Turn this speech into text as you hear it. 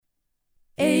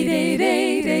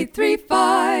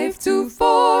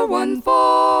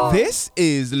888-835-2414. This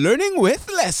is Learning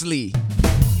with Leslie.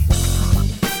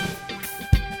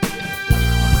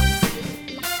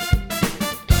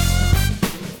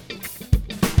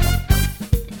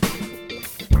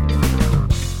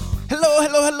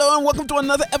 Hello, and welcome to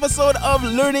another episode of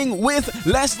Learning with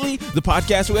Leslie, the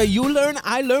podcast where you learn,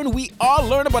 I learn, we all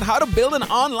learn about how to build an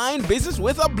online business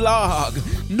with a blog.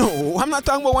 No, I'm not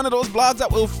talking about one of those blogs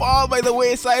that will fall by the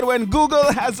wayside when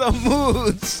Google has a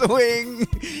mood swing.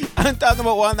 I'm talking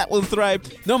about one that will thrive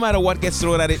no matter what gets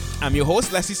thrown at it. I'm your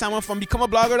host, Leslie Salmon from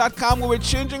BecomeAblogger.com, where we're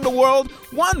changing the world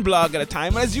one blog at a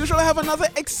time. And as usual, I have another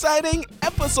exciting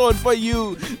episode for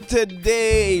you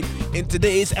today. In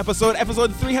today's episode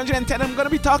 310, I'm going to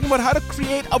be talking about how to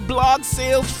create a blog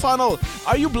sales funnel.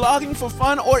 Are you blogging for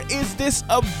fun, or is this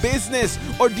a business?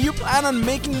 Or do you plan on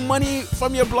making money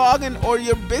from your blog or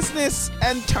your business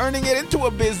and turning it into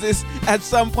a business at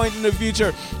some point in the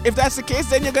future? If that's the case,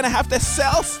 then you're going to have to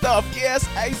sell stuff. Yes,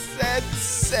 I said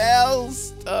sell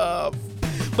stuff.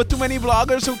 But too many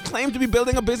bloggers who claim to be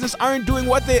building a business aren't doing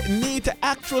what they need to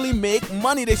actually make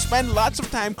money. They spend lots of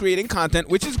time creating content,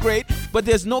 which is great, but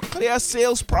there's no clear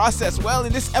sales process. Well,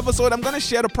 in this episode, I'm going to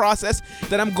share the process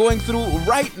that I'm going through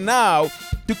right now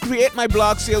to create my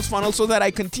blog sales funnel so that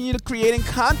I continue to creating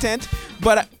content,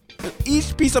 but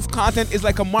each piece of content is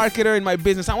like a marketer in my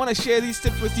business. I want to share these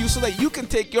tips with you so that you can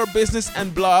take your business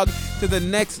and blog to the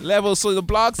next level. So the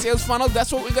blog sales funnel,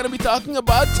 that's what we're going to be talking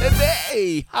about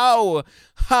today. How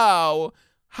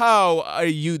are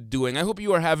you doing? I hope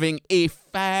you are having a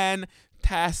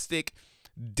fantastic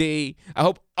day. I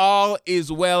hope all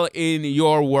is well in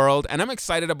your world, and I'm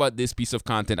excited about this piece of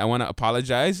content. I want to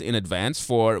apologize in advance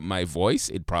for my voice.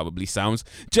 It probably sounds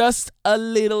just a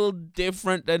little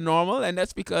different than normal, and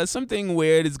that's because something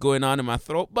weird is going on in my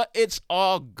throat, but it's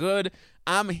all good.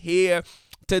 I'm here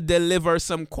to deliver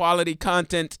some quality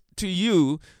content to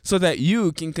you so that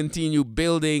you can continue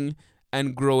building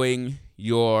and growing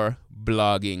your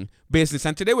blogging business.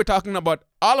 And today we're talking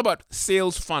all about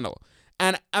sales funnel.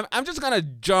 And I'm just going to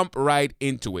jump right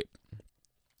into it.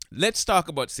 Let's talk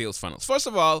about sales funnels. First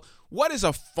of all, what is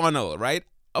a funnel, right?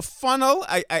 A funnel,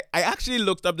 I actually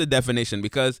looked up the definition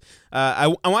because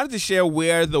I wanted to share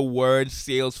where the word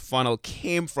sales funnel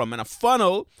came from. And a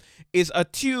funnel is a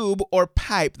tube or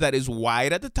pipe that is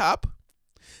wide at the top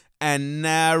and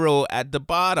narrow at the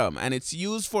bottom, and it's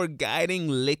used for guiding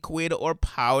liquid or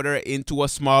powder into a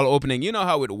small opening. You know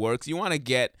how it works. You want to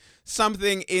get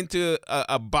something into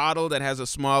a bottle that has a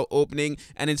small opening,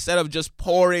 and instead of just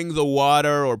pouring the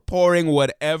water or pouring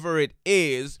whatever it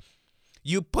is,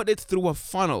 you put it through a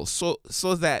funnel so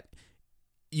that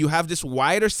you have this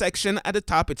wider section at the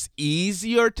top. It's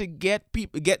easier to get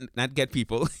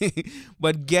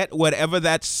whatever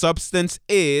that substance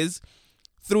is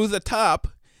through the top.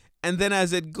 And then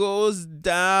as it goes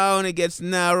down, it gets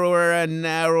narrower and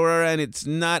narrower, and it's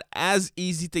not as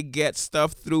easy to get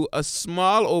stuff through a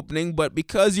small opening. But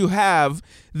because you have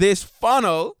this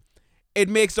funnel, it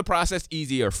makes the process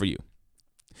easier for you.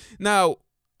 Now,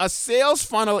 a sales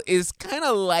funnel is kind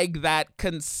of like that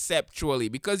conceptually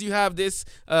because you have this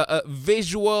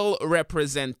visual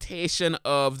representation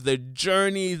of the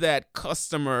journey that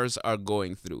customers are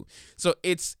going through. So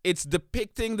it's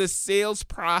depicting the sales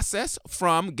process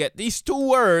from, get these two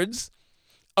words,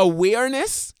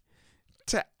 awareness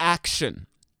to action.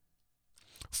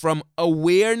 From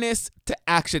awareness to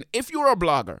action. If you're a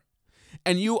blogger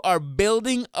and you are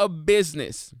building a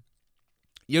business,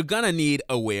 you're going to need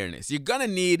awareness. You're going to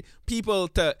need people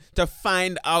to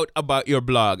find out about your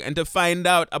blog and to find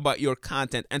out about your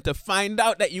content and to find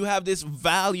out that you have this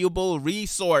valuable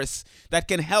resource that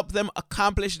can help them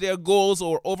accomplish their goals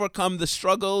or overcome the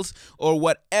struggles or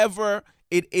whatever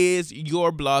it is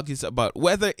your blog is about.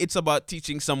 Whether it's about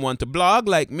teaching someone to blog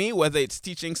like me, whether it's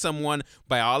teaching someone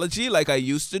biology like I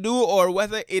used to do, or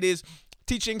whether it is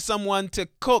teaching someone to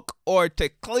cook or to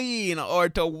clean or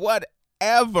to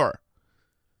whatever.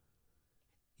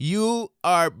 You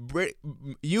are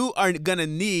going to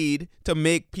need to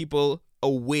make people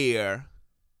aware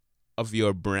of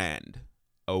your brand,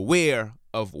 aware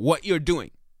of what you're doing.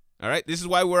 All right. This is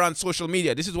why we're on social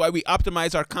media. This is why we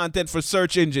optimize our content for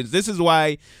search engines. This is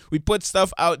why we put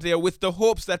stuff out there with the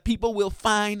hopes that people will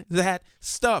find that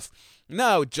stuff.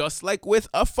 Now, just like with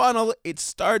a funnel, it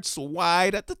starts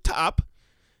wide at the top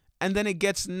and then it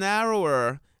gets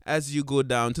narrower as you go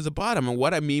down to the bottom. And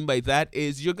what I mean by that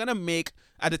is you're going to make,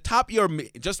 at the top, you're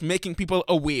just making people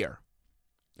aware.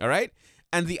 All right?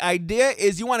 And the idea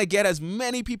is you want to get as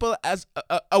many people as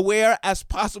aware as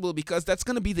possible, because that's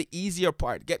going to be the easier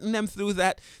part, getting them through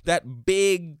that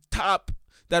big top,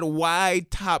 that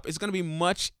wide top is going to be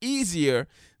much easier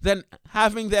than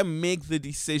having them make the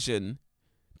decision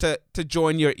to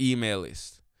join your email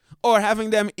list, or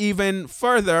having them even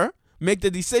further make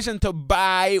the decision to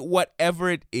buy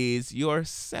whatever it is you're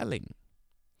selling.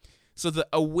 So the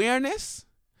awareness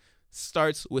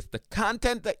starts with the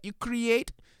content that you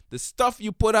create, the stuff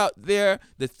you put out there,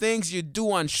 the things you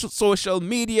do on social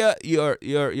media,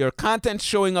 your content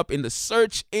showing up in the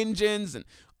search engines, and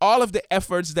all of the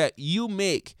efforts that you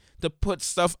make to put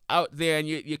stuff out there. And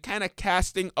you're kind of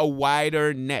casting a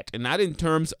wider net, and not in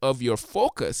terms of your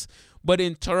focus, but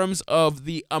in terms of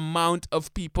the amount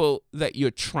of people that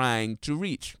you're trying to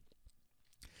reach.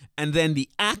 And then the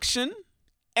action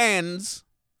ends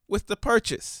with the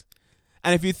purchase.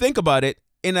 And if you think about it,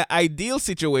 in an ideal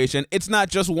situation, it's not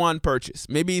just one purchase.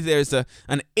 Maybe there's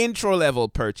an intro level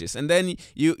purchase, and then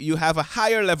you have a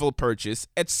higher level purchase,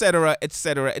 etc.,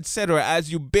 etc., etc.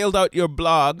 As you build out your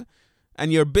blog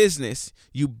and your business,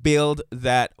 you build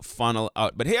that funnel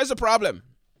out. But here's the problem.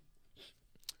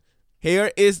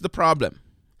 Here is the problem.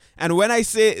 And when I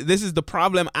say this is the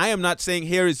problem, I am not saying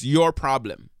here is your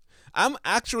problem. I'm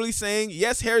actually saying,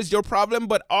 yes, here's your problem,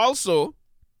 but also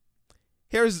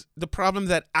here's the problem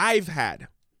that I've had.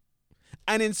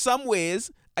 And in some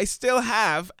ways, I still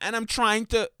have, and I'm trying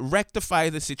to rectify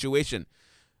the situation.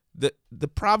 The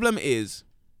problem is,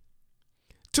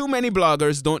 too many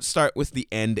bloggers don't start with the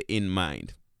end in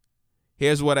mind.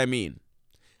 Here's what I mean.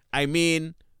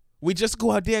 We just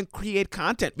go out there and create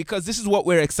content because this is what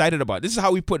we're excited about. This is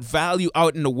how we put value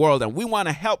out in the world, and we want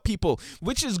to help people,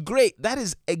 which is great. That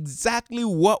is exactly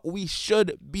what we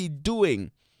should be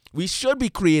doing. We should be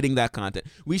creating that content.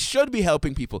 We should be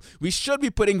helping people. We should be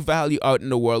putting value out in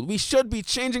the world. We should be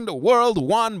changing the world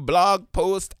one blog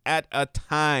post at a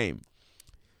time.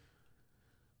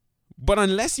 But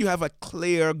unless you have a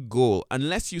clear goal,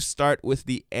 unless you start with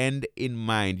the end in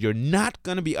mind, you're not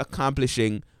going to be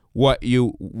accomplishing what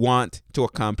you want to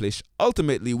accomplish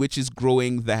ultimately, which is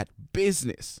growing that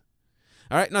business.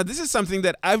 All right. Now, this is something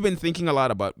that I've been thinking a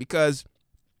lot about because,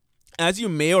 as you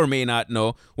may or may not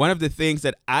know, one of the things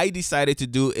that I decided to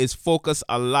do is focus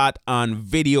a lot on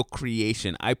video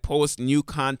creation. I post new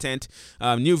content,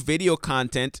 new video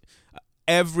content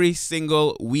every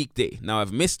single weekday. Now,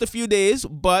 I've missed a few days,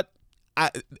 but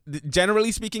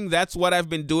generally speaking, that's what I've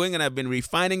been doing, and I've been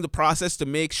refining the process to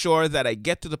make sure that I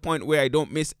get to the point where I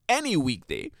don't miss any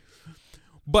weekday.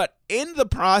 But in the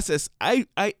process, I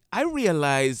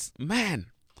realized, man,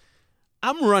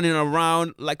 I'm running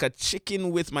around like a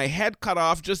chicken with my head cut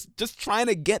off, just trying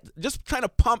to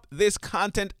pump this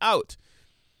content out.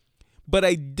 But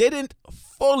I didn't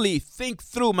fully think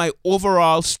through my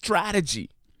overall strategy.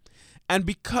 And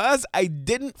because I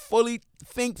didn't fully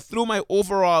think through my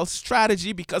overall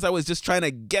strategy, because I was just trying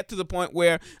to get to the point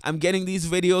where I'm getting these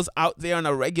videos out there on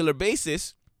a regular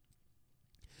basis,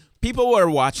 people were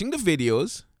watching the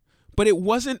videos, but it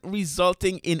wasn't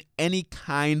resulting in any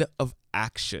kind of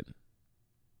action.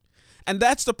 And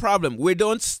that's the problem.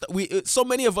 So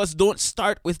many of us don't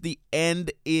start with the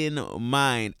end in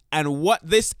mind. And what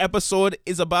this episode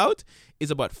is about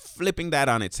flipping that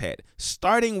on its head,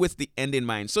 starting with the end in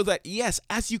mind, so that, yes,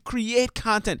 as you create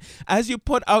content, as you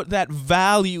put out that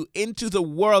value into the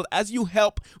world, as you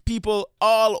help people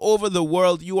all over the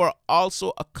world, you are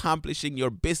also accomplishing your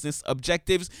business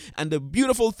objectives. And the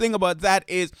beautiful thing about that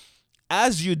is,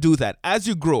 as you do that, as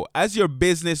you grow, as your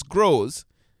business grows,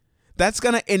 that's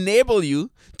going to enable you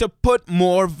to put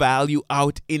more value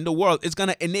out in the world. It's going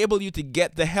to enable you to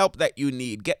get the help that you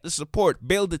need, get the support,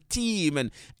 build a team,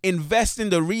 and invest in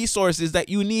the resources that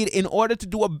you need in order to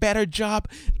do a better job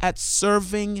at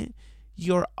serving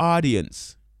your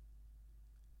audience.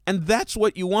 And that's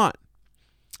what you want.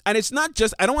 And it's not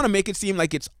just, I don't want to make it seem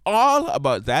like it's all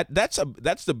about that. That's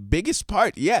the biggest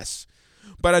part, yes.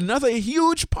 But another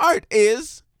huge part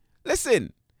is,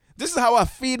 listen, this is how I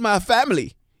feed my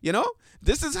family. You know,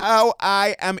 this is how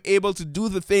I am able to do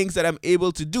the things that I'm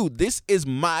able to do. This is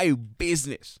my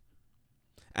business.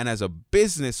 And as a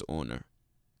business owner,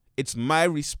 it's my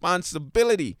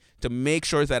responsibility to make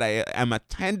sure that I am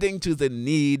attending to the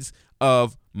needs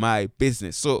of my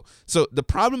business. So the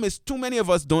problem is, too many of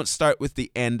us don't start with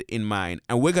the end in mind,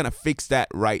 and we're going to fix that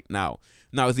right now.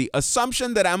 Now, the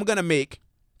assumption that I'm going to make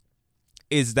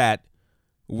is that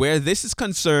where this is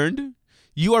concerned,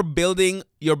 you are building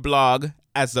your blog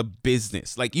as a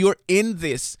business. Like, you're in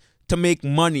this to make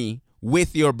money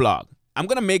with your blog. I'm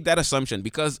going to make that assumption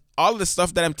because all the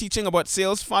stuff that I'm teaching about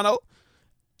sales funnel,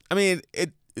 I mean,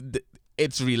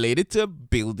 it's related to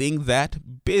building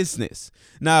that business.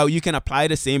 Now, you can apply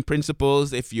the same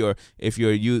principles if you're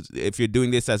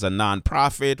doing this as a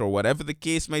nonprofit or whatever the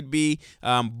case might be.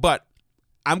 But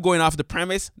I'm going off the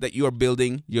premise that you are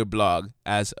building your blog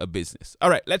as a business. All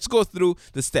right, let's go through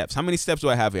the steps. How many steps do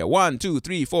I have here? 1, 2,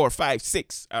 3, 4, 5,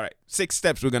 6. All right, 6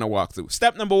 steps we're going to walk through.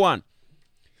 Step number one.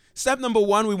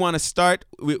 We want to start.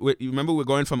 Remember, we're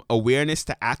going from awareness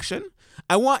to action.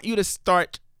 I want you to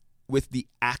start with the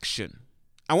action.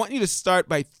 I want you to start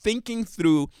by thinking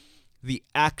through the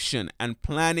action and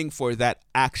planning for that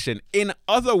action. In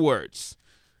other words,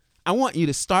 I want you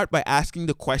to start by asking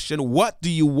the question, what do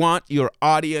you want your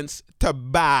audience to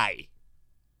buy?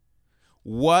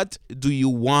 What do you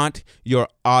want your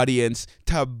audience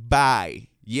to buy?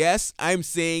 Yes, I'm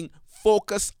saying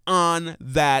focus on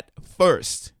that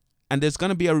first. And there's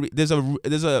going to be there's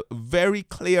a very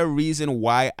clear reason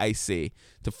why I say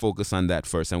to focus on that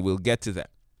first, and we'll get to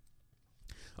that.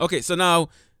 Okay, so now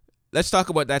let's talk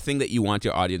about that thing that you want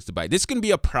your audience to buy. This can be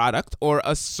a product or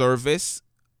a service.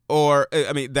 Or,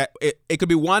 that it could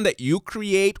be one that you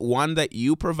create, one that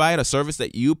you provide, a service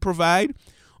that you provide,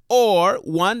 or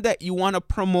one that you want to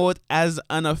promote as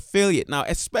an affiliate. Now,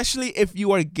 especially if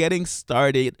you are getting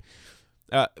started,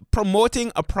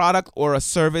 promoting a product or a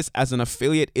service as an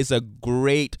affiliate is a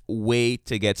great way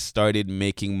to get started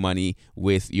making money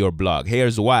with your blog.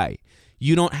 Here's why.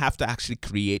 You don't have to actually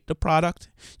create the product.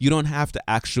 You don't have to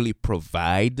actually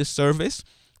provide the service,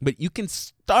 but you can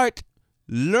start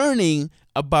learning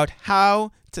about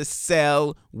how to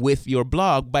sell with your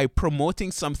blog by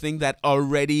promoting something that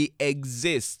already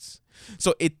exists.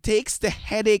 So it takes the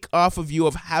headache off of you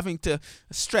of having to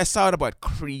stress out about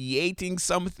creating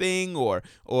something or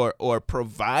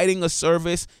providing a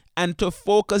service, and to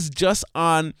focus just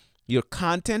on your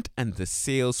content and the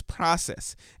sales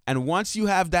process. And once you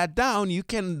have that down, you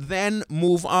can then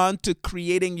move on to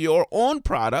creating your own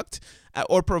product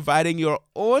or providing your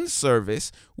own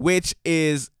service, which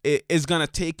is going to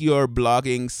take your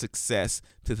blogging success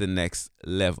to the next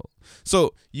level.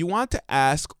 So you want to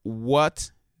ask,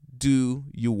 what do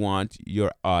you want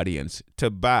your audience to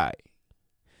buy?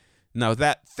 Now,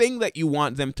 that thing that you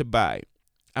want them to buy,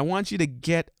 I want you to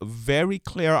get very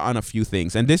clear on a few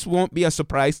things. And this won't be a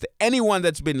surprise to anyone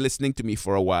that's been listening to me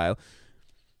for a while.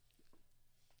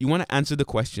 You want to answer the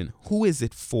question, who is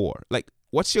it for? Like,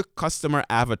 what's your customer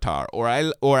avatar? Or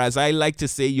as I like to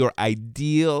say, your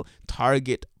ideal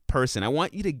target person. I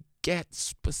want you to get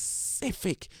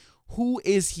specific. Who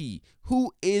is he?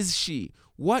 Who is she?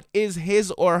 What is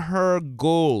his or her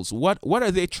goals? What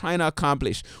are they trying to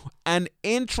accomplish? And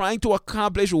in trying to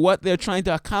accomplish what they're trying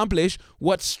to accomplish,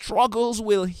 what struggles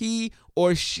will he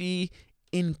or she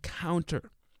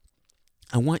encounter?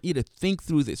 I want you to think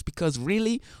through this, because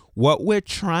really what we're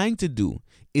trying to do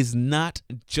is not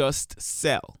just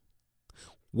sell.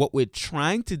 What we're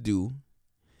trying to do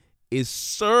is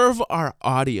serve our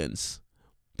audience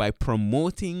by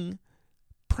promoting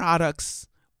products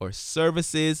or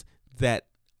services that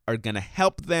are going to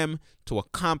help them to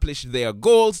accomplish their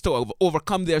goals, to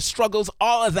overcome their struggles,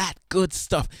 all of that good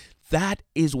stuff. That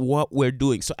is what we're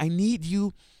doing. So I need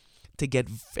you to get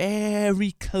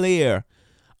very clear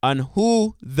on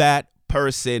who that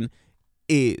person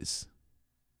is.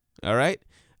 All right?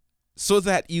 So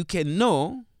that you can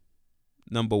know,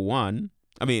 number one,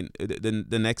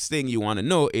 the next thing you want to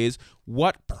know is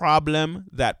what problem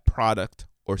that product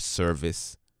or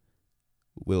service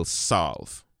will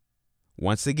solve.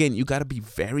 Once again, you got to be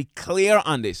very clear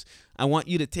on this. I want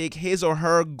you to take his or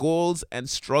her goals and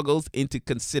struggles into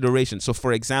consideration. So,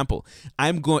 for example,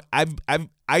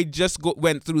 I just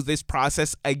went through this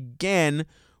process again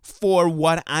for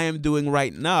what I am doing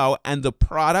right now, and the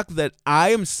product that I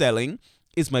am selling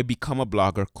is my Become a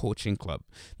Blogger coaching club.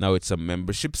 Now, it's a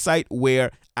membership site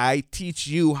where I teach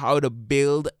you how to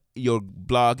build your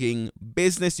blogging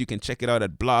business. You can check it out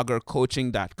at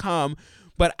bloggercoaching.com.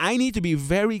 But I need to be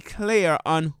very clear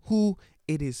on who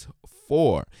it is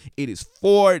for. It is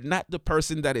for not the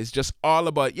person that is just all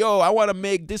about, I want to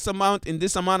make this amount in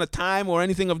this amount of time or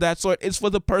anything of that sort. It's for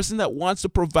the person that wants to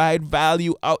provide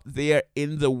value out there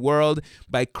in the world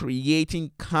by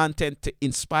creating content to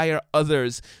inspire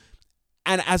others.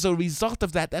 And as a result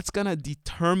of that, that's going to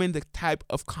determine the type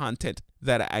of content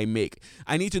that I make.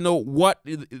 I need to know what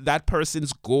that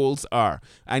person's goals are.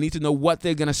 I need to know what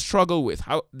they're going to struggle with,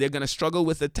 how they're going to struggle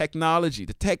with the technology,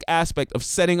 the tech aspect of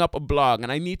setting up a blog.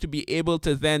 And I need to be able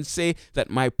to then say that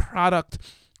my product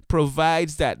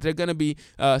provides that. They're going to be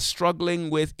struggling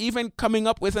with even coming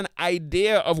up with an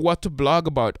idea of what to blog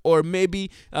about. Or maybe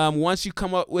once you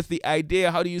come up with the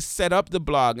idea, how do you set up the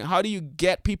blog? How do you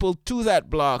get people to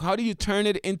that blog? How do you turn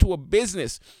it into a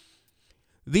business?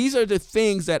 These are the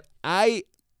things that I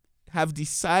have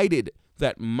decided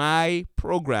that my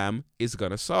program is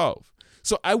going to solve.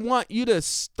 So I want you to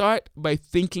start by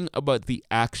thinking about the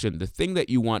action, the thing that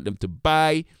you want them to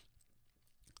buy.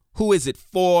 Who is it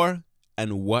for,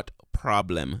 and what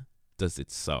problem does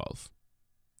it solve?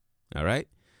 All right?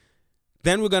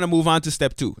 Then we're going to move on to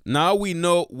step 2. Now we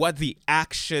know what the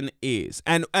action is.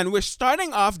 And we're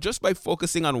starting off just by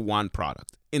focusing on one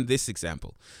product in this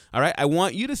example. All right? I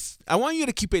want you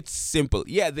to keep it simple.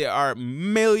 Yeah, there are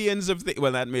millions of things.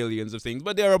 Well, not millions of things,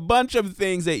 but there are a bunch of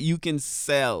things that you can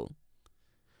sell.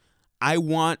 I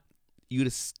want you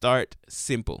to start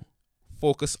simple.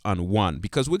 Focus on one,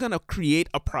 because we're going to create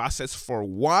a process for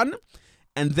one.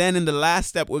 And then in the last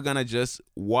step, we're going to just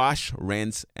wash,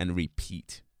 rinse, and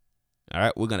repeat. All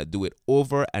right, we're going to do it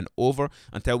over and over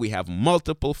until we have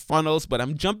multiple funnels, but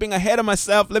I'm jumping ahead of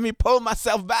myself. Let me pull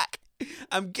myself back.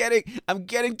 I'm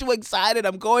getting too excited.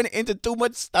 I'm going into too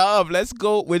much stuff. Let's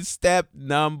go with step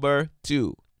number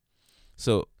 2.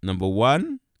 So, number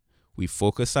 1, we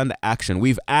focus on the action.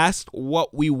 We've asked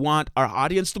what we want our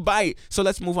audience to buy. So,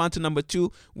 let's move on to number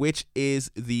 2, which is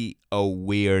the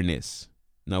awareness.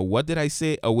 Now, what did I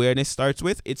say awareness starts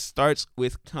with? It starts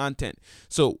with content.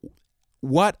 So,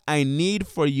 what I need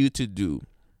for you to do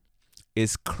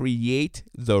is create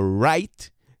the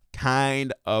right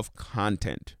kind of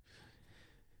content.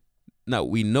 Now,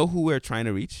 we know who we're trying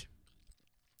to reach.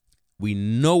 We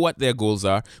know what their goals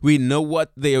are. We know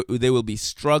what they will be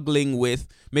struggling with.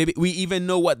 Maybe we even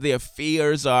know what their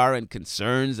fears are and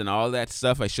concerns and all that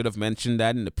stuff. I should have mentioned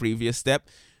that in the previous step.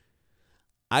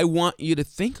 I want you to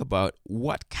think about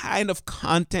what kind of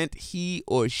content he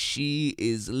or she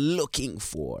is looking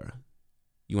for.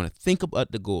 You want to think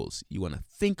about the goals. You want to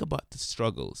think about the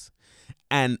struggles,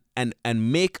 and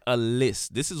make a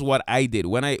list. This is what I did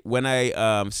when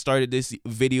I started this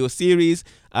video series.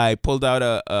 I pulled out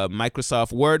a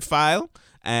Microsoft Word file,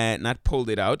 and not pulled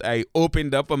it out. I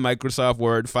opened up a Microsoft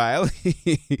Word file,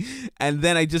 and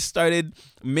then I just started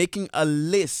making a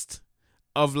list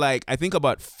of I think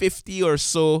about 50 or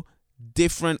so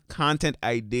different content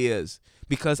ideas,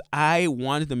 because I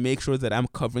wanted to make sure that I'm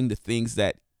covering the things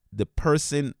that the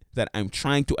person that I'm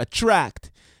trying to attract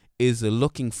is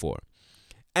looking for.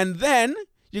 And then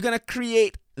you're going to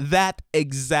create that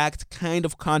exact kind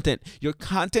of content. Your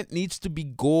content needs to be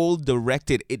goal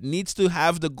directed. It needs to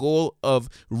have the goal of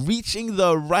reaching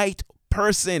the right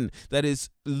person that is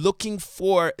looking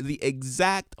for the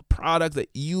exact product that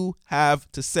you have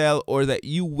to sell or that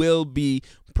you will be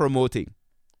promoting.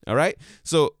 All right?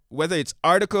 So whether it's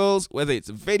articles, whether it's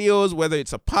videos, whether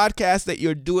it's a podcast that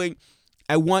you're doing,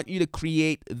 I want you to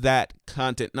create that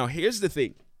content. Now, here's the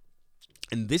thing,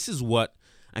 and this is what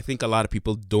I think a lot of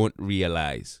people don't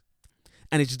realize,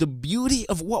 and it's the beauty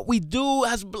of what we do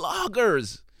as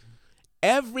bloggers.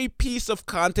 Every piece of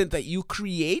content that you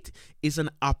create is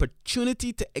an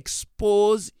opportunity to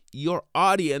expose your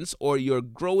audience or your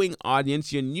growing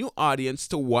audience, your new audience,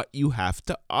 to what you have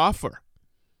to offer.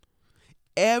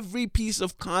 Every piece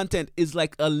of content is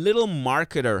like a little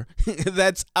marketer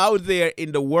that's out there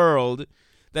in the world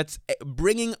that's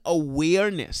bringing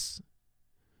awareness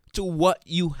to what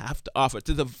you have to offer,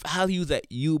 to the value that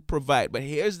you provide. But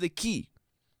here's the key.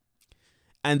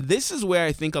 And this is where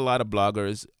I think a lot of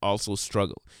bloggers also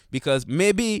struggle, because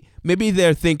maybe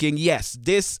they're thinking, yes,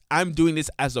 I'm doing this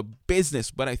as a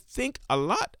business, but I think a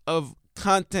lot of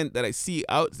content that I see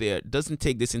out there doesn't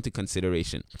take this into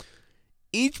consideration.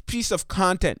 Each piece of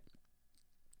content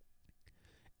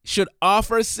should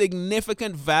offer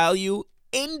significant value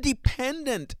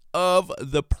independent of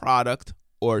the product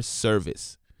or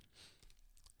service.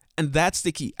 And that's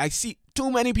the key. I see too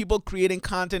many people creating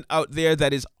content out there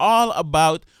that is all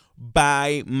about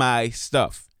buy my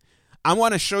stuff. I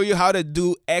want to show you how to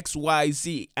do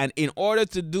XYZ. And in order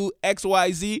to do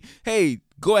XYZ, hey,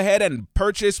 go ahead and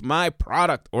purchase my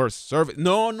product or service.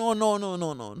 No.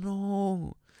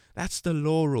 That's the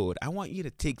low road. I want you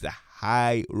to take the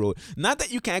high road. Not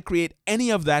that you can't create any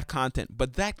of that content,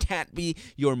 but that can't be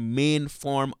your main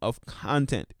form of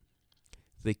content.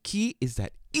 The key is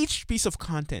that each piece of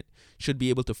content should be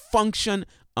able to function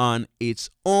on its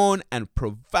own and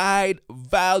provide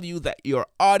value that your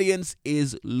audience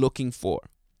is looking for.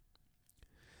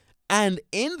 And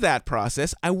in that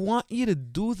process, I want you to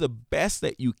do the best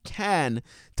that you can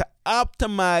to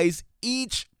optimize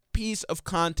each piece of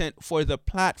content for the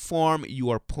platform you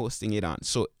are posting it on.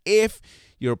 So if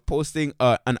you're posting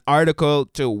an article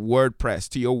to WordPress,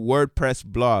 to your WordPress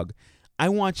blog, I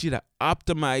want you to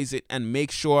optimize it and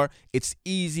make sure it's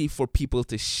easy for people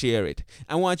to share it.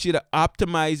 I want you to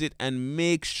optimize it and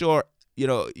make sure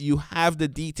you have the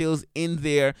details in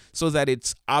there so that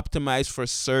it's optimized for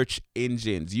search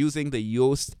engines using the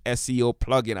Yoast SEO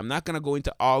plugin. I'm not going to go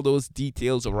into all those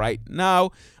details right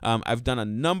now. I've done a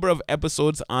number of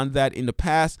episodes on that in the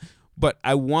past, but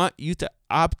I want you to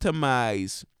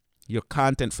optimize your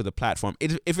content for the platform.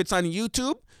 If it's on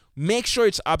YouTube, make sure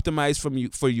it's optimized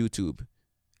for YouTube.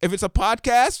 If it's a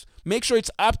podcast, make sure it's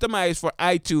optimized for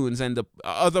iTunes and the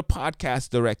other podcast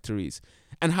directories.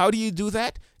 And how do you do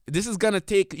that? This is going to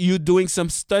take you doing some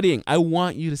studying. I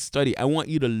want you to study. I want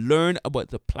you to learn about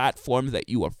the platform that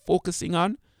you are focusing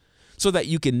on so that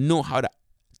you can know how to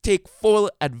take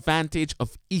full advantage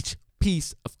of each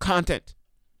piece of content.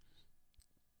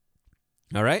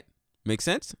 All right? Make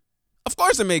sense? Of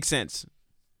course it makes sense.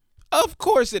 Of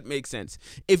course it makes sense.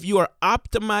 If you are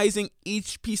optimizing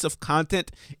each piece of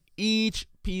content,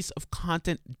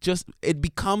 just it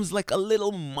becomes like a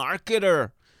little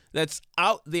marketer that's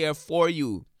out there for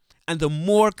you. And the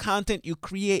more content you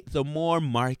create, the more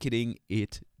marketing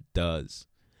it does.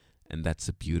 And that's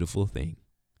a beautiful thing.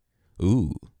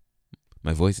 Ooh,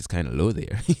 my voice is kind of low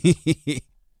there.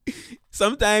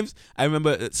 Sometimes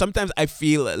I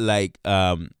feel like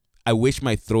I wish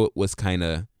my throat was kind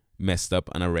of messed up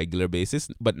on a regular basis,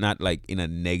 but not like in a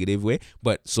negative way,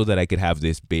 but so that I could have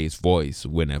this bass voice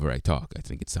whenever I talk. I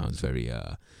think it sounds very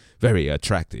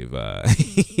attractive.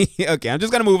 Okay, I'm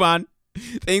just going to move on.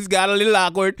 Things got a little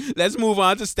awkward. Let's move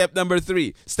on to step number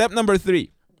 3. Step number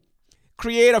 3,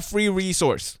 create a free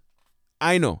resource.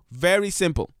 I know, very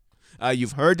simple.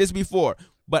 You've heard this before,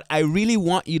 but I really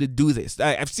want you to do this.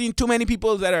 I've seen too many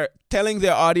people that are telling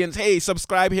their audience, hey,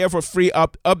 subscribe here for free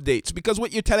updates. Because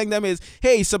what you're telling them is,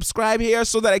 hey, subscribe here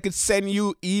so that I could send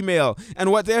you email.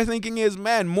 And what they're thinking is,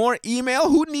 man, more email?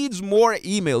 Who needs more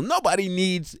email? Nobody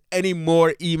needs any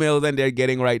more email than they're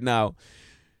getting right now.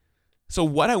 So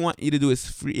what I want you to do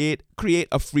is create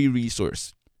a free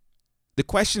resource. The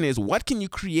question is, what can you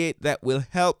create that will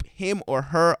help him or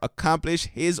her accomplish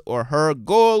his or her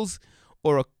goals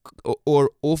or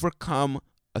overcome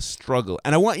a struggle?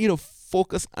 And I want you to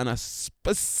focus on a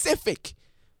specific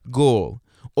goal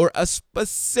or a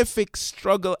specific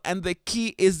struggle. And the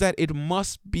key is that it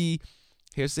must be,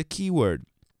 here's the key word,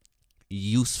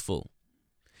 useful.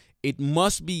 It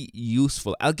must be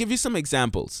useful. I'll give you some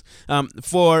examples.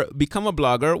 For Become a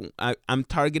Blogger, I'm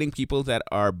targeting people that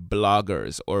are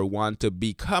bloggers or want to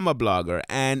become a blogger.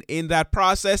 And in that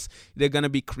process, they're going to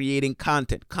be creating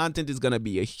content. Content is going to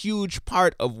be a huge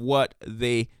part of what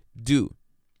they do.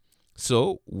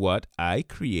 So what I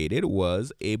created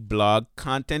was a blog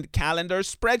content calendar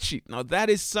spreadsheet. Now, that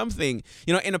is something,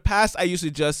 in the past, I used to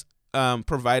just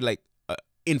provide like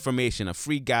information, a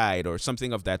free guide or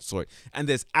something of that sort. And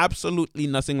there's absolutely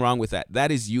nothing wrong with that. That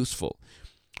is useful.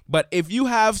 But if you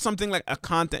have something like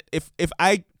if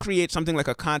I create something like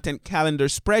a content calendar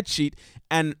spreadsheet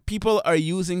and people are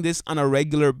using this on a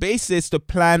regular basis to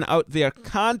plan out their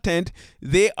content,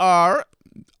 they are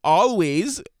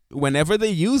always, whenever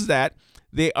they use that,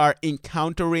 they are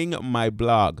encountering my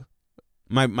blog,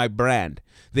 my brand.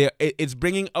 It's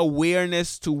bringing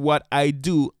awareness to what I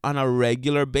do on a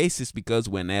regular basis, because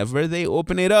whenever they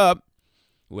open it up,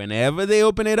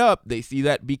 they see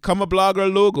that Become a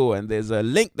Blogger logo and there's a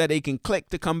link that they can click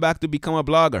to come back to become a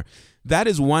blogger. That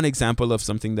is one example of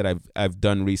something that I've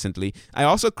done recently. I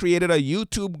also created a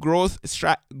YouTube growth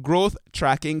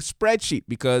tracking spreadsheet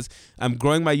because I'm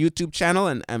growing my YouTube channel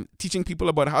and I'm teaching people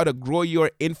about how to grow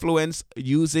your influence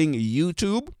using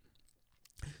YouTube.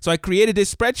 So I created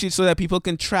this spreadsheet so that people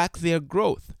can track their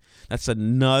growth. That's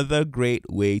another great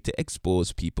way to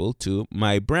expose people to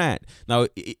my brand. Now,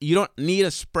 you don't need a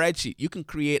spreadsheet. You can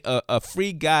create a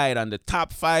free guide on the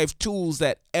top 5 tools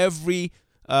that every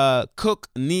cook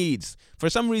needs. For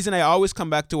some reason, I always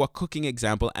come back to a cooking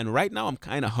example, and right now I'm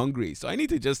kind of hungry. So I need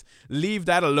to just leave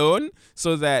that alone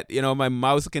so that, my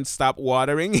mouth can stop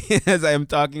watering as I am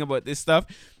talking about this stuff.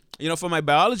 For my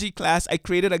biology class, I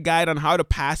created a guide on how to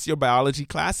pass your biology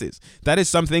classes. That is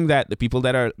something that the people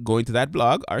that are going to that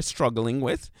blog are struggling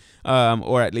with,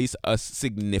 or at least a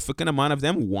significant amount of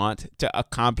them want to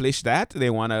accomplish that. They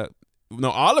want to,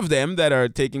 all of them that are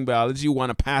taking biology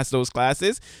want to pass those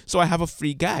classes. So I have a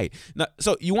free guide. Now,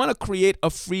 so you want to create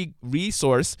a free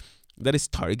resource that is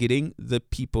targeting the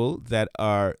people that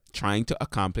are trying to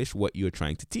accomplish what you're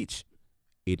trying to teach.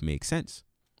 It makes sense.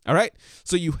 All right,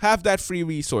 so you have that free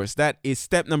resource. That is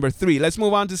step number 3. Let's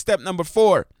move on to step number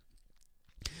 4.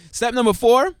 Step number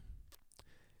 4,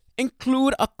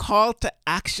 include a call to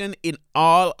action in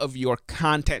all of your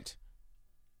content.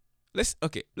 Let's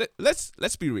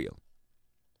be real.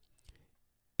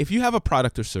 If you have a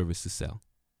product or service to sell,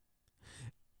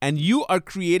 And you are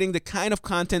creating the kind of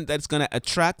content that's going to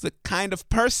attract the kind of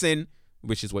person,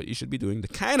 which is what you should be doing, the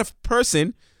kind of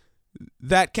person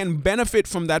that can benefit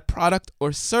from that product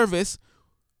or service.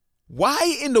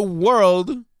 Why in the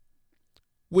world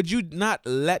would you not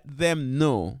let them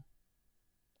know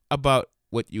about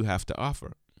what you have to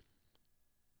offer?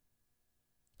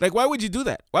 Like, why would you do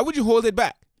that? Why would you hold it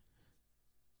back?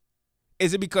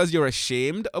 Is it because you're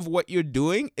ashamed of what you're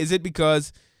doing? Is it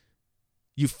because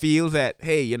you feel that,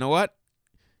 hey, you know what?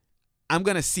 I'm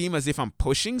going to seem as if I'm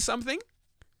pushing something?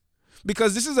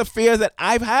 Because this is a fear that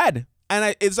I've had,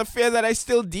 and it's a fear that I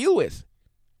still deal with.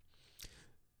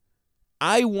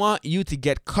 I want you to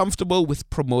get comfortable with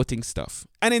promoting stuff.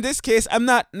 And in this case, I'm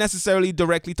not necessarily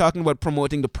directly talking about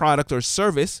promoting the product or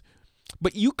service,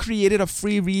 but you created a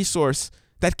free resource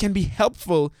that can be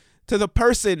helpful to the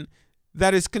person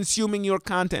that is consuming your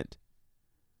content.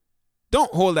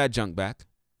 Don't hold that junk back.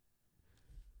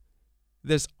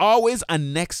 There's always a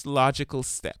next logical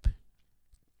step.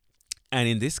 And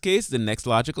in this case, the next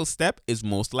logical step is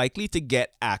most likely to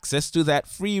get access to that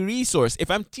free resource.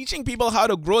 If I'm teaching people how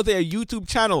to grow their YouTube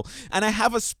channel and I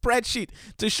have a spreadsheet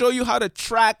to show you how to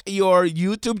track your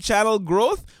YouTube channel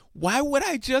growth, why would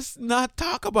I just not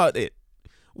talk about it?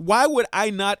 Why would I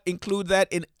not include that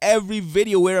in every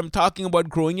video where I'm talking about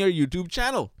growing your YouTube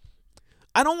channel?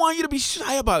 I don't want you to be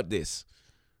shy about this.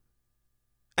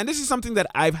 And this is something that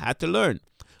I've had to learn.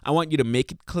 I want you to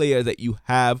make it clear that you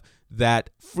have that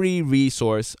free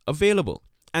resource available.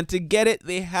 And to get it,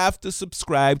 they have to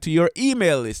subscribe to your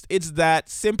email list. It's that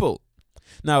simple.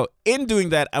 Now, in doing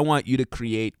that, I want you to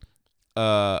create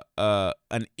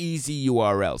an easy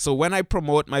URL. So when I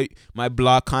promote my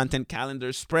blog content calendar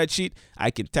spreadsheet,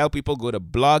 I can tell people go to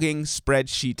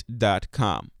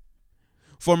bloggingspreadsheet.com.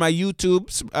 For my YouTube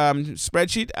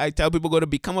spreadsheet, I tell people go to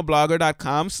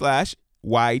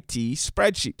becomeablogger.com/YT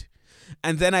spreadsheet.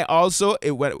 And then I also,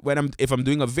 if I'm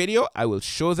doing a video, I will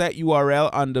show that URL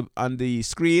on the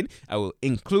screen. I will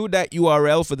include that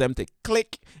URL for them to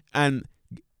click and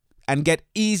get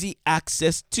easy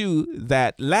access to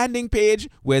that landing page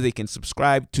where they can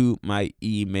subscribe to my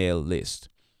email list.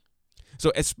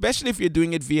 So especially if you're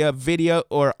doing it via video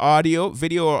or audio,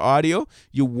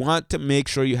 you want to make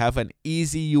sure you have an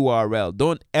easy URL.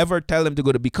 Don't ever tell them to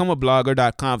go to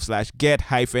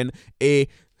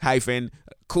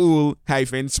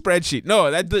becomeablogger.com/get-cool-spreadsheet. No,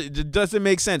 that doesn't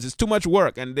make sense. It's too much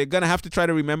work, and they're going to have to try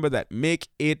to remember that. Make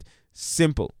it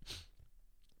simple.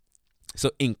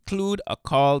 So include a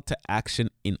call to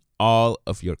action in all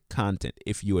of your content.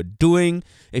 If you are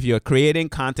creating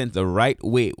content the right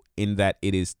way, in that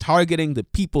it is targeting the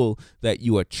people that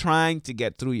you are trying to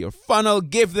get through your funnel,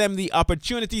 give them the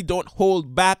opportunity. Don't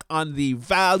hold back on the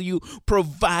value.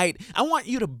 Provide. I want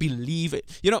you to believe it.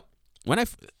 You know, when I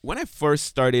first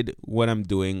started what I'm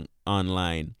doing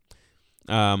online,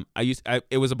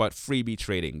 it was about freebie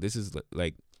trading. This is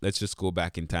like, let's just go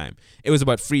back in time. It was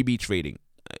about freebie trading.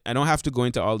 I don't have to go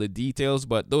into all the details,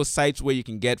 but those sites where you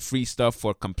can get free stuff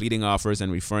for completing offers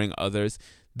and referring others,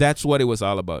 that's what it was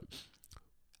all about.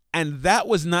 And that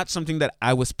was not something that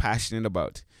I was passionate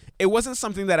about. It wasn't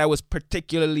something that I was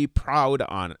particularly proud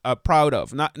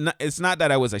of. It's not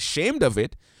that I was ashamed of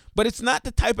it, but it's not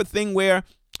the type of thing where,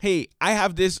 hey, I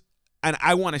have this and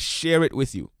I want to share it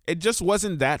with you. It just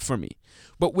wasn't that for me.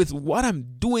 But with what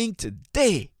I'm doing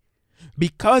today,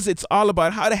 because it's all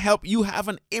about how to help you have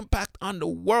an impact on the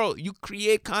world, you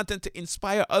create content to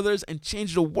inspire others and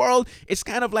change the world. It's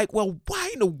kind of like, well,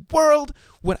 why in the world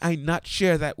would I not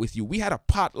share that with you? We had a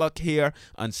potluck here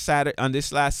on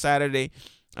this last Saturday,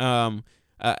 and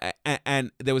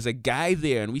there was a guy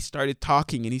there, and we started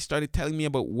talking, and he started telling me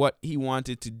about what he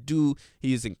wanted to do.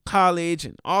 He's in college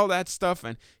and all that stuff,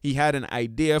 and he had an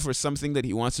idea for something that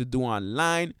he wants to do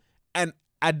online. And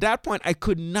at that point, I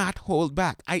could not hold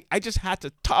back. I just had to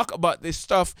talk about this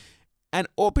stuff and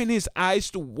open his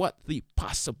eyes to what the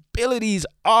possibilities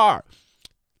are.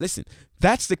 Listen,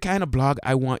 that's the kind of blog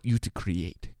I want you to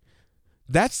create.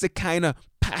 That's the kind of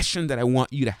passion that I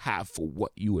want you to have for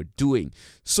what you are doing,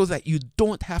 so that you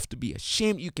don't have to be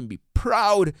ashamed. You can be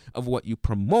proud of what you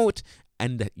promote,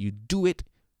 and that you do it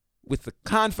with the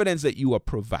confidence that you are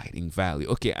providing value.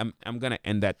 Okay, I'm going to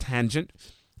end that tangent.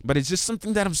 But it's just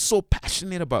something that I'm so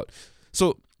passionate about.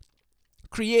 So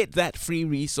create that free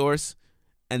resource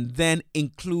and then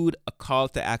include a call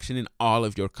to action in all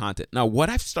of your content. Now, what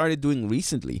I've started doing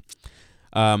recently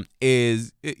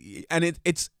it's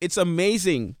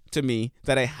amazing to me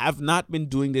that I have not been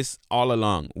doing this all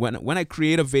along. When I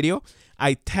create a video,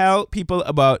 I tell people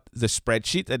about the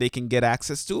spreadsheet that they can get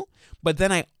access to, but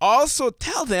then I also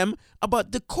tell them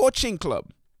about the coaching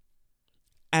club.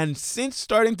 And since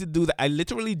starting to do that, I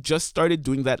literally just started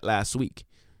doing that last week.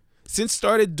 Since I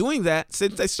started doing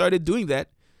that,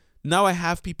 now I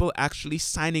have people actually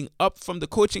signing up from the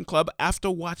coaching club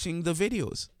after watching the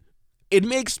videos. It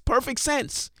makes perfect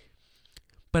sense.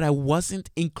 But I wasn't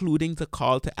including the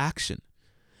call to action.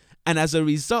 And as a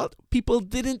result, people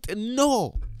didn't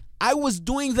know. I was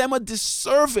doing them a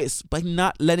disservice by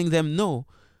not letting them know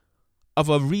of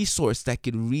a resource that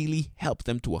could really help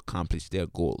them to accomplish their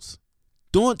goals.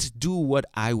 Don't do what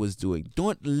I was doing.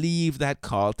 Don't leave that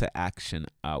call to action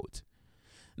out.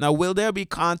 Now, will there be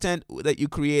content that you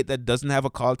create that doesn't have a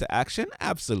call to action?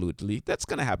 Absolutely. That's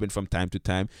going to happen from time to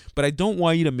time. But I don't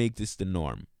want you to make this the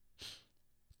norm.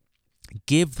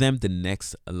 Give them the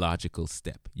next logical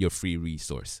step, your free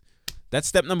resource. That's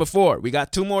step number 4. We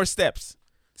got 2 more steps.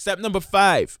 Step number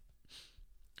 5.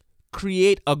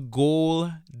 Create a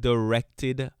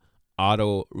goal-directed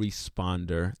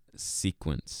autoresponder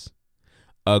sequence.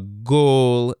 A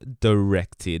goal-directed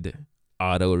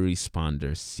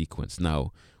autoresponder sequence.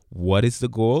 Now, what is the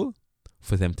goal?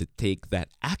 For them to take that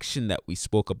action that we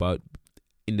spoke about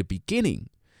in the beginning.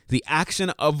 The action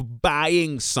of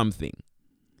buying something.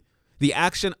 The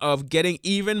action of getting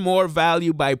even more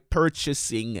value by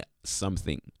purchasing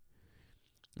something.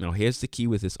 Now, here's the key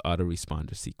with this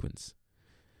autoresponder sequence.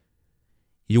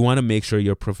 You want to make sure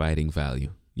you're providing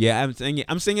value. Yeah,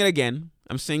 I'm saying it again.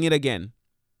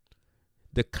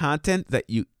 The content that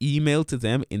you email to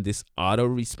them in this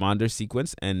autoresponder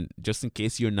sequence, and just in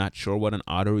case you're not sure what an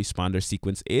autoresponder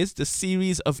sequence is, the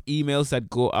series of emails that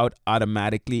go out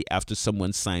automatically after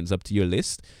someone signs up to your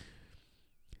list.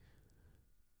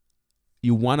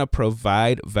 You want to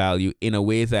provide value in a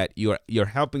way that you're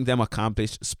helping them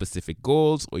accomplish specific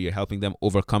goals, or you're helping them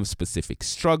overcome specific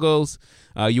struggles.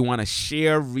 You want to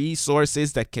share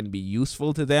resources that can be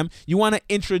useful to them. You want to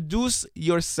introduce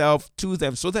yourself to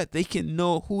them so that they can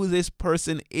know who this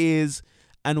person is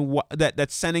and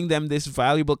that's sending them this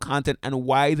valuable content and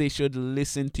why they should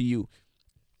listen to you.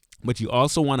 But you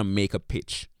also want to make a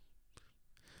pitch.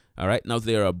 All right. Now,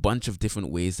 there are a bunch of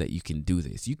different ways that you can do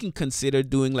this. You can consider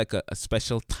doing like a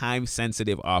special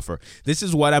time-sensitive offer. This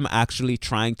is what I'm actually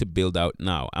trying to build out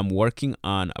now. I'm working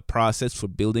on a process for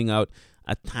building out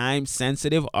a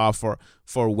time-sensitive offer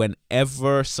for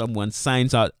whenever someone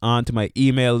signs out onto my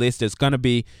email list. There's going to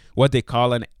be what they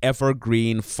call an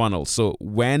evergreen funnel. So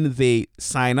when they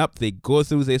sign up, they go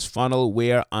through this funnel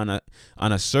where on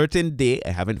a certain day, I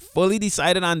haven't fully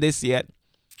decided on this yet,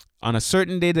 on a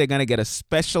certain day, they're going to get a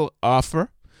special offer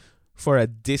for a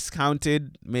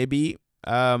discounted maybe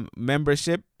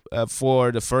membership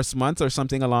for the first month or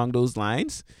something along those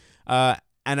lines. And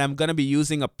I'm going to be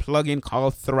using a plugin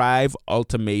called Thrive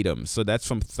Ultimatum. So that's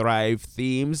from Thrive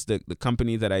Themes, the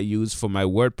company that I use for my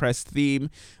WordPress theme.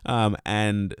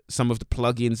 And some of the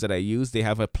plugins that I use, they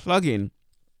have a plugin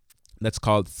that's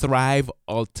called Thrive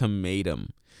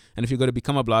Ultimatum. And if you go to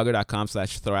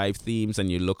becomeablogger.com/Thrive Themes and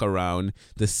you look around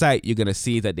the site, you're going to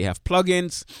see that they have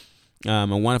plugins.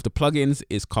 And one of the plugins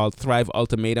is called Thrive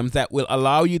Ultimatum that will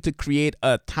allow you to create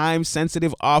a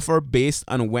time-sensitive offer based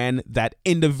on when that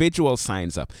individual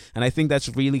signs up. And I think that's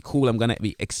really cool. I'm going to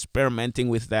be experimenting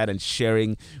with that and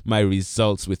sharing my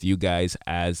results with you guys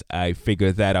as I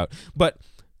figure that out. But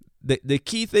the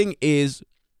key thing is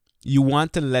you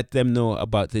want to let them know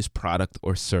about this product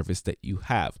or service that you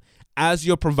have. As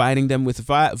you're providing them with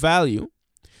value,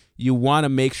 you want to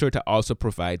make sure to also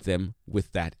provide them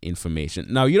with that information.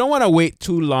 Now, you don't want to wait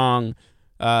too long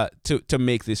to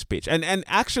make this pitch. And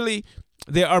actually,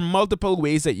 there are multiple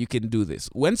ways that you can do this.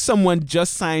 When someone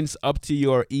just signs up to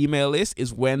your email list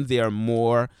is when they're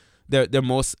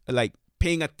most like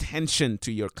paying attention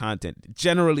to your content.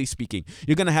 Generally speaking,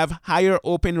 you're going to have higher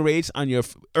open rates on your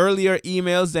earlier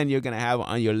emails than you're going to have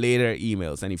on your later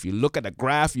emails. And if you look at the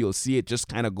graph, you'll see it just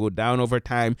kind of go down over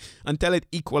time until it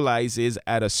equalizes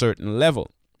at a certain level.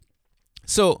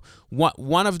 So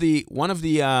one of the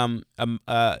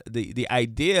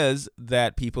ideas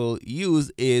that people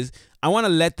use is I want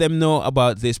to let them know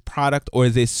about this product or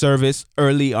this service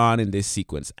early on in this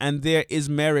sequence. And there is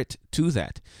merit to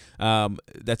that.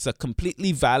 That's a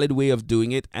completely valid way of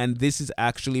doing it. And this is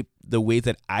actually the way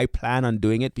that I plan on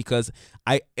doing it because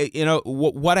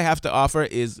what I have to offer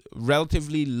is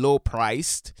relatively low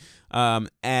priced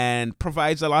and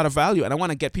provides a lot of value. And I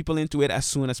want to get people into it as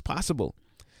soon as possible.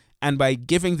 And by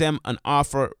giving them an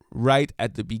offer right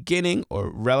at the beginning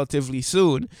or relatively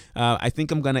soon, I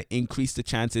think I'm going to increase the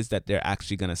chances that they're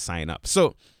actually going to sign up.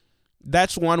 So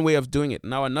that's one way of doing it.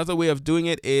 Now, another way of doing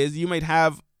it is you might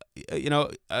have,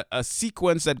 a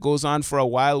sequence that goes on for a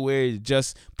while where you're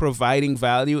just providing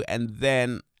value. And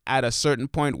then at a certain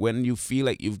point when you feel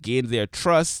like you've gained their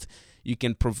trust, you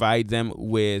can provide them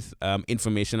with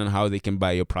information on how they can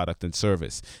buy your product and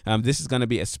service. This is going to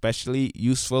be especially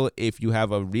useful if you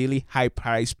have a really high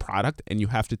priced product and you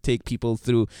have to take people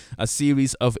through a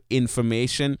series of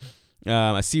information,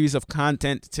 a series of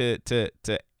content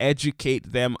to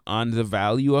educate them on the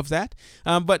value of that.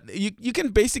 But you can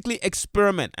basically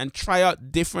experiment and try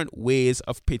out different ways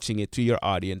of pitching it to your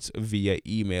audience via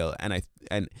email. And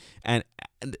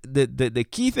the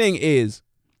key thing is,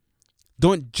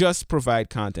 don't just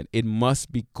provide content. It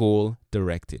must be goal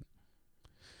directed.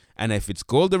 And if it's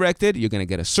goal directed, you're going to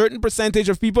get a certain percentage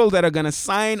of people that are going to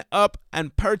sign up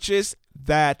and purchase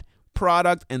that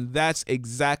product, and that's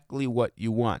exactly what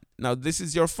you want. Now, this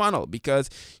is your funnel, because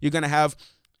you're going to have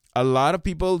a lot of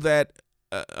people that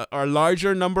are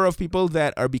larger number of people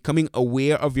that are becoming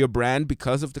aware of your brand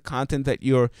because of the content that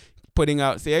you're putting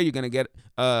out there. You're going to get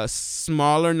a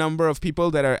smaller number of people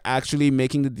that are actually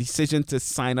making the decision to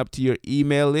sign up to your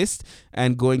email list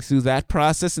and going through that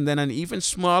process, and then an even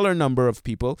smaller number of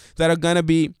people that are going to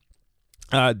be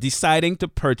deciding to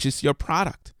purchase your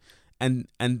product. And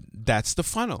that's the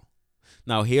funnel.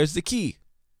 Now, here's the key.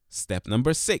 Step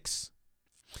number 6.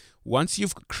 Once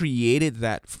you've created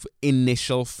that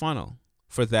initial funnel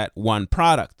for that one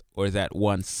product or that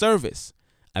one service,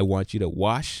 I want you to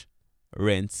wash,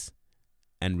 rinse,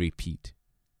 and repeat.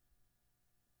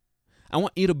 I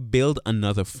want you to build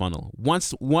another funnel.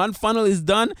 Once one funnel is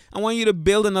done, I want you to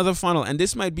build another funnel. And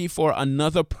this might be for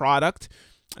another product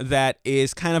that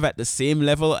is kind of at the same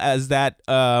level as that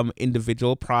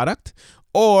individual product.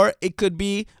 Or it could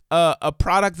be a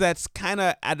product that's kind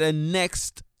of at a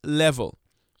next level.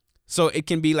 So it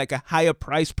can be like a higher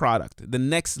price product, the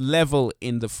next level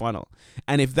in the funnel.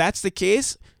 And if that's the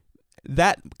case,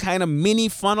 that kind of mini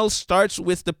funnel starts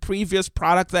with the previous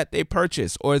product that they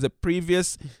purchased, or the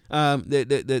previous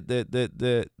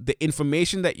the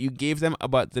information that you gave them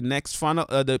about the next funnel,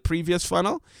 the previous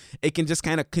funnel. It can just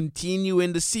kind of continue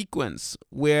in the sequence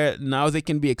where now they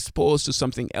can be exposed to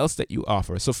something else that you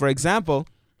offer. So, for example,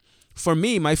 for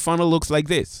me, my funnel looks like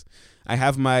this. I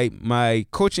have my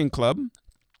coaching club,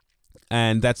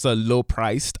 and that's a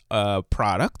low-priced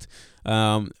product.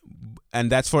 And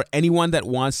that's for anyone that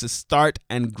wants to start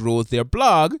and grow their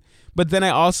blog. But then I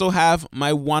also have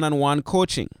my one-on-one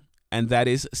coaching, and that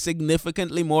is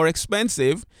significantly more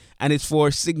expensive, and it's for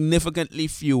significantly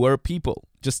fewer people,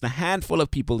 just a handful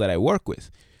of people that I work with.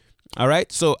 All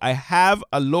right, so I have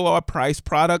a lower price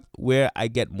product where I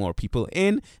get more people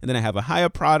in, and then I have a higher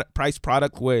price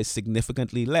product where it's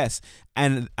significantly less,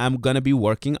 and I'm going to be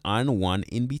working on one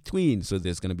in between. So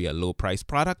there's going to be a low price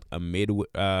product, a mid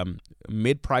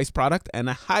price product, and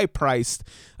a high priced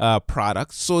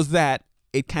product, so that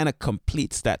it kind of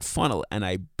completes that funnel, and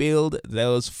I build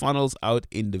those funnels out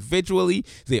individually.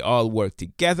 They all work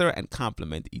together and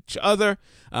complement each other.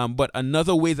 But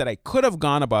another way that I could have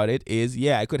gone about it is,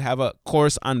 I could have a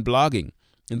course on blogging,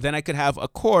 and then I could have a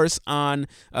course on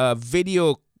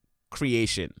video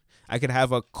creation. I could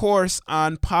have a course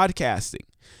on podcasting.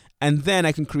 And then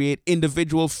I can create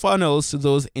individual funnels to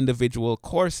those individual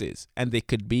courses, and they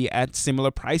could be at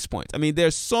similar price points. I mean,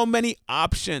 there's so many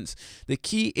options. The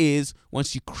key is,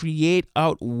 once you create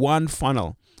out one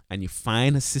funnel and you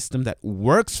find a system that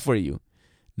works for you,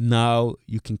 now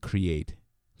you can create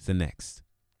the next.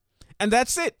 And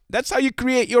that's it. That's how you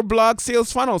create your blog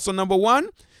sales funnel. So number 1,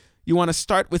 you want to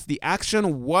start with the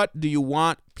action. What do you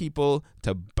want people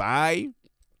to buy?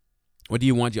 What do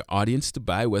you want your audience to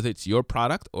buy, whether it's your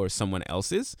product or someone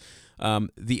else's?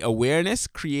 The awareness,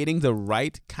 creating the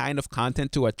right kind of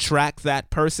content to attract that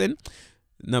person.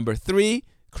 Number 3,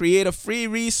 create a free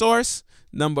resource.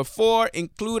 Number 4,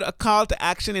 include a call to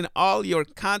action in all your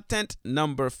content.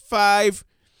 Number 5,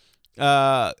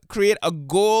 create a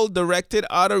goal-directed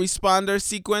autoresponder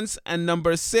sequence. And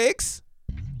number 6,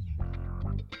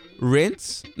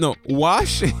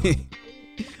 wash,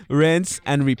 rinse,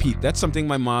 and repeat. That's something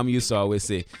my mom used to always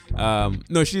say.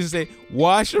 She used to say,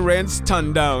 wash, rinse,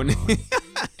 turn down.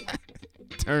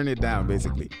 Turn it down,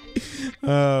 basically.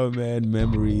 Oh, man,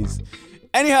 memories.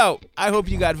 Anyhow, I hope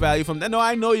you got value from that. No,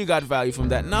 I know you got value from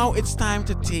that. Now it's time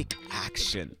to take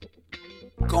action.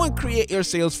 Go and create your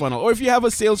sales funnel. Or if you have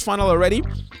a sales funnel already,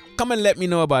 come and let me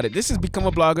know about it. This is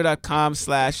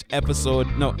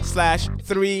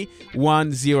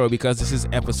becomeablogger.com/310, because this is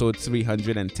episode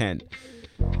 310.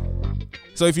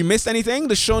 So if you missed anything,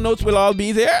 the show notes will all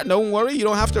be there. Don't worry, you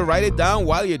don't have to write it down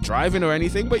while you're driving or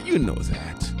anything, but you know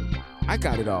that. I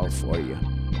got it all for you.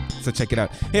 So check it out.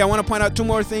 Hey, I want to point out 2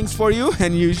 more things for you,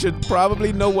 and you should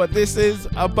probably know what this is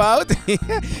about.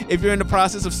 If you're in the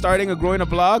process of starting or growing a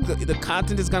blog, the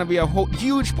content is going to be a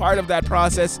huge part of that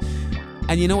process.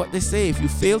 And you know what they say, if you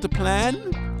fail to plan,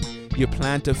 you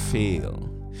plan to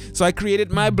fail. So I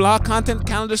created my blog content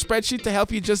calendar spreadsheet to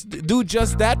help you just do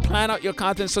just that. Plan out your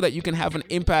content so that you can have an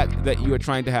impact that you are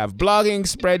trying to have.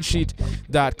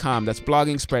 bloggingspreadsheet.com. That's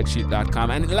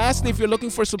bloggingspreadsheet.com. And lastly, if you're looking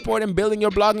for support in building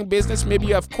your blogging business, maybe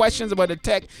you have questions about the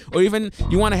tech, or even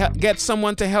you want to get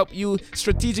someone to help you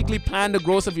strategically plan the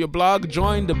growth of your blog,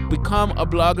 join the Become a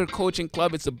Blogger Coaching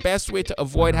Club. It's the best way to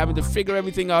avoid having to figure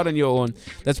everything out on your own.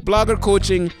 That's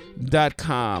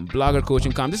bloggercoaching.com.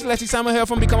 Bloggercoaching.com. This is Leslie Samuel here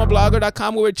from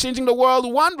becomeablogger.com, where we're changing the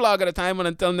world one blog at a time. And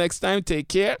until next time, take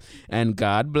care and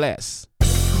God bless.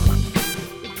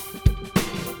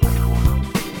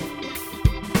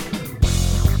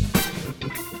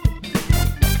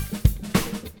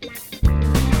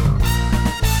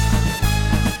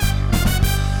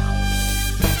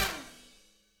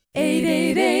 Eight,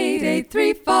 8, 8, 8,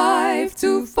 3, 5,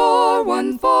 2, 4,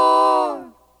 1, 4.